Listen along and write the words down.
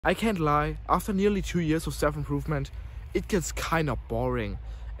I can't lie, after nearly 2 years of self-improvement, it gets kinda boring.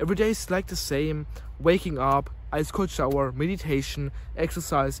 Every day is like the same, waking up, ice cold shower, meditation,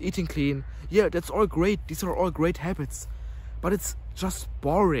 exercise, eating clean. Yeah, that's all great, these are all great habits. But it's just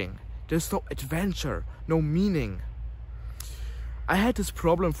boring. There's no adventure, no meaning. I had this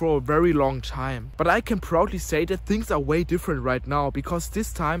problem for a very long time, but I can proudly say that things are way different right now, because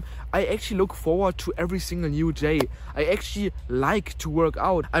this time I actually look forward to every single new day. I actually like to work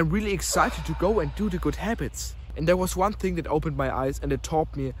out. I'm really excited to go and do the good habits. And there was one thing that opened my eyes and it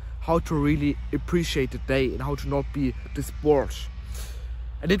taught me how to really appreciate the day and how to not be this bored.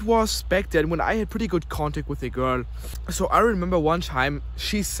 And it was back then when I had pretty good contact with a girl. So I remember one time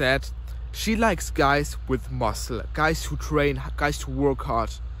she said she likes guys with muscle, guys who train, guys who work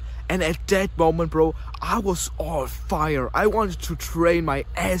hard. And at that moment, bro, I was all fire. I wanted to train my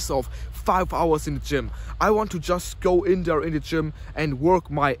ass off 5 hours in the gym. I want to just go in there in the gym and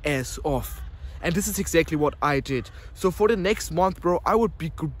work my ass off. And this is exactly what I did. So for the next month, bro, I would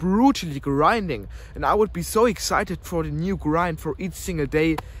be brutally grinding. And I would be so excited for the new grind for each single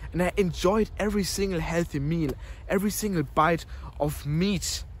day. And I enjoyed every single healthy meal, every single bite of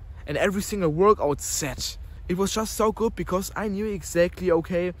meat, and every single workout set. It was just so good because I knew exactly,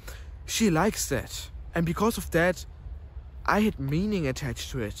 okay, she likes that. And because of that, I had meaning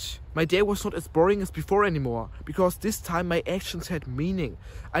attached to it. My day was not as boring as before anymore, because this time my actions had meaning.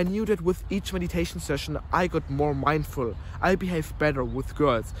 I knew that with each meditation session I got more mindful, I behaved better with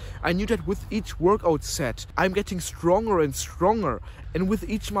girls. I knew that with each workout set I'm getting stronger and stronger. And with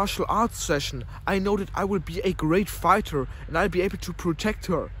each martial arts session I know that I will be a great fighter and I'll be able to protect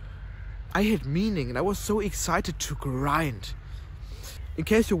her. I had meaning and I was so excited to grind. In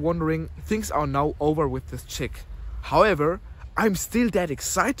case you're wondering, things are now over with this chick. However, I'm still that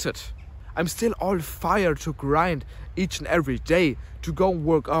excited. I'm still all fire to grind each and every day, to go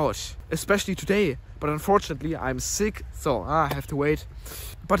work out, especially today. But unfortunately, I'm sick, so I have to wait.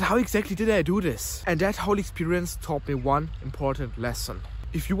 But how exactly did I do this? And that whole experience taught me one important lesson.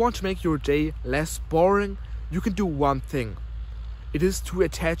 If you want to make your day less boring, you can do one thing. It is to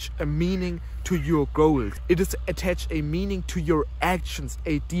attach a meaning to your goals. It is to attach a meaning to your actions,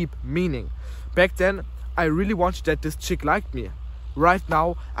 a deep meaning. Back then, I really wanted that this chick liked me. Right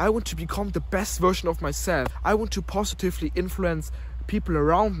now, I want to become the best version of myself. I want to positively influence people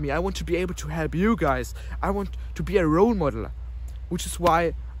around me. I want to be able to help you guys. I want to be a role model. Which is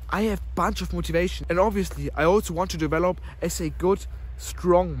why I have a bunch of motivation. And obviously, I also want to develop as a good,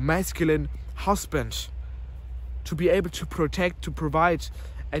 strong, masculine husband. To be able to protect, to provide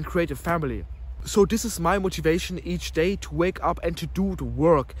and create a family. So this is my motivation each day, to wake up and to do the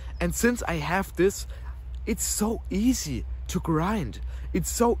work. And since I have this, it's so easy to grind. It's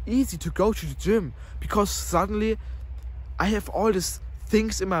so easy to go to the gym, because suddenly I have all these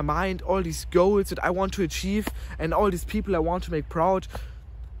things in my mind, all these goals that I want to achieve and all these people I want to make proud.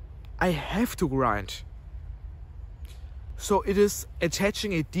 I have to grind. So it is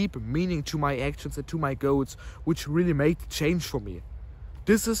attaching a deep meaning to my actions and to my goals, which really made the change for me.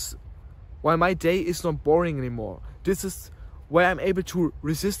 This is why my day is not boring anymore. This is why I'm able to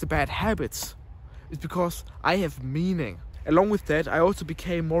resist the bad habits. It's because I have meaning. Along with that, I also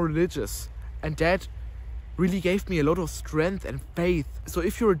became more religious. And that really gave me a lot of strength and faith. So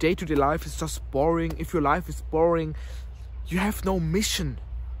if your day-to-day life is just boring, if your life is boring, you have no mission,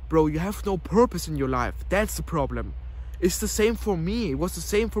 bro. You have no purpose in your life. That's the problem. It's the same for me. It was the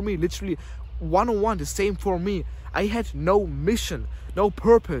same for me. Literally one-on-one, the same for me. I had no mission, no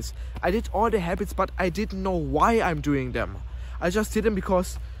purpose. I did all the habits, but I didn't know why I'm doing them. I just did them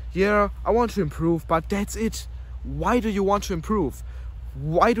because, yeah, I want to improve, but that's it. Why do you want to improve?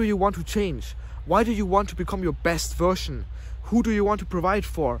 Why do you want to change? Why do you want to become your best version? Who do you want to provide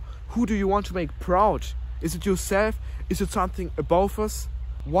for? Who do you want to make proud? Is it yourself? Is it something above us?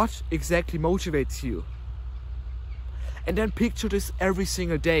 What exactly motivates you? And then picture this every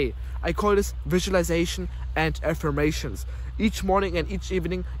single day. I call this visualization and affirmations. Each morning and each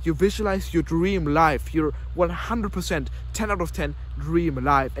evening you visualize your dream life, your 100%, 10 out of 10 dream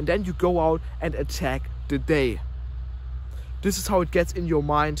life. And then you go out and attack the day. This is how it gets in your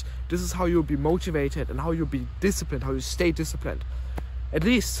mind. This is how you'll be motivated and how you'll be disciplined, how you stay disciplined. At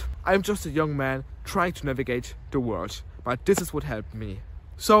least I'm just a young man trying to navigate the world. But this is what helped me.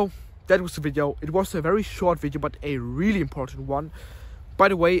 So that was the video. It was a very short video, but a really important one. By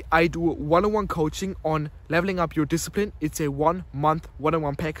the way, I do one-on-one coaching on leveling up your discipline. It's a 1-month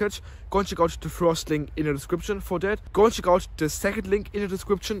one-on-one package. Go and check out the first link in the description for that. Go and check out the second link in the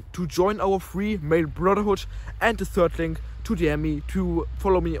description to join our free male brotherhood. And the third link to DM me, to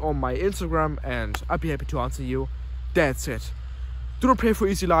follow me on my Instagram, and I'll be happy to answer you. That's it. Do not pray for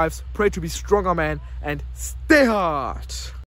easy lives. Pray to be stronger, man, and stay hard.